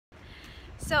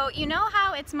So you know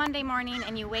how it's Monday morning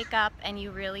and you wake up and you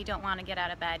really don't want to get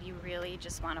out of bed, you really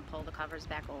just want to pull the covers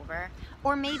back over?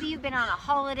 Or maybe you've been on a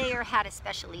holiday or had a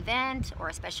special event or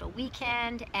a special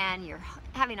weekend and you're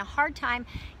having a hard time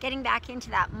getting back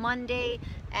into that Monday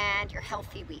and your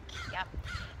healthy week. Yep.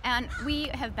 And we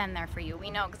have been there for you. We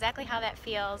know exactly how that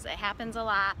feels. It happens a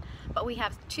lot, but we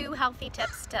have 2 healthy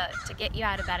tips to get you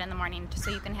out of bed in the morning so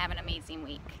you can have an amazing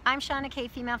week. I'm Shauna K,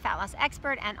 female fat loss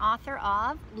expert and author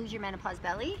of Lose Your Menopause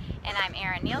Belly. And I'm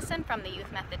Erin Nielsen from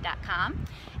theyouthmethod.com.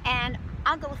 And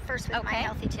I'll go first with my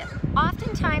healthy tip.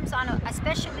 Oftentimes on a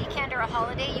special weekend or a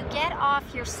holiday, you get off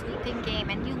your sleeping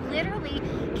game and you literally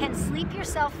can sleep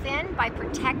yourself thin by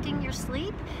protecting your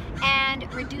sleep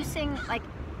and reducing, like,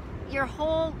 your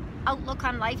whole outlook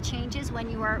on life changes when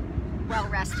you are well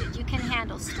rested. You can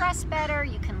handle stress better,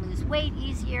 you can lose weight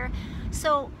easier.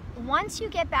 So once you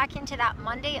get back into that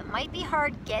Monday, it might be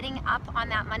hard getting up on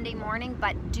that Monday morning,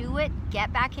 but do it,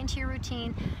 get back into your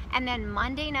routine. And then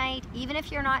Monday night, even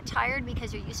if you're not tired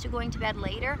because you're used to going to bed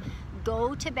later,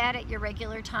 go to bed at your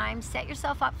regular time. Set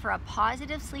yourself up for a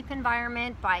positive sleep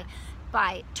environment by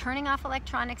turning off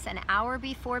electronics an hour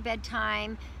before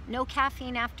bedtime, no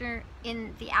caffeine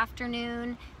in the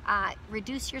afternoon,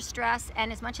 reduce your stress,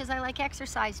 and as much as I like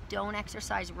exercise, don't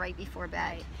exercise right before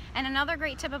bed. Right. And another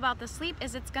great tip about the sleep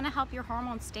is it's going to help your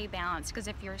hormones stay balanced, because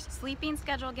if your sleeping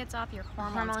schedule gets off, your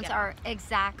hormones get are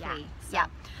exactly. Yeah.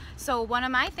 So one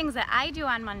of my things that I do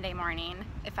on Monday morning,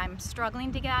 if I'm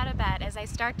struggling to get out of bed, is I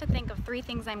start to think of 3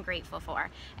 things I'm grateful for.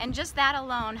 And just that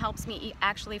alone helps me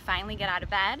actually finally get out of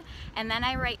bed. And then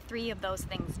I write 3 of those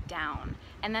things down.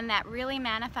 And then that really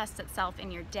manifests itself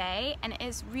in your day, and it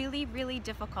is really, really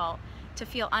difficult to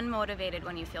feel unmotivated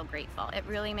when you feel grateful. It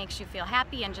really makes you feel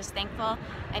happy and just thankful,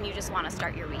 and you just want to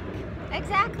start your week.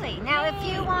 Exactly. Now,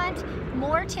 if you want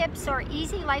more tips or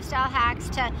easy lifestyle hacks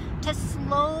to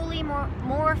slowly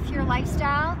morph your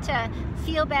lifestyle, to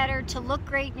feel better, to look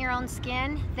great in your own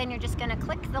skin, then you're just going to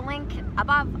click the link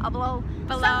above, below,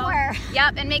 somewhere.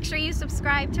 Yep, and make sure you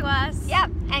subscribe to us.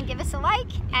 Yep, and give us a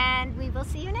like, and we will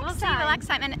see you next time. We'll see you next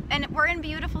time. And we're in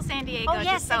beautiful San Diego. Oh,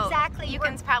 yes, so exactly. You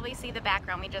can probably see the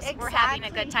background. We're having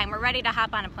a good time. We're ready to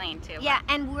hop on a plane too. Yeah,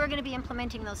 and we're going to be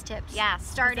implementing those tips. Yeah,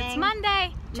 starting it's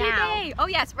Monday. Now. Today. Oh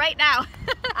yes, right now.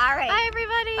 All right. Bye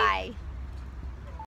everybody. Bye.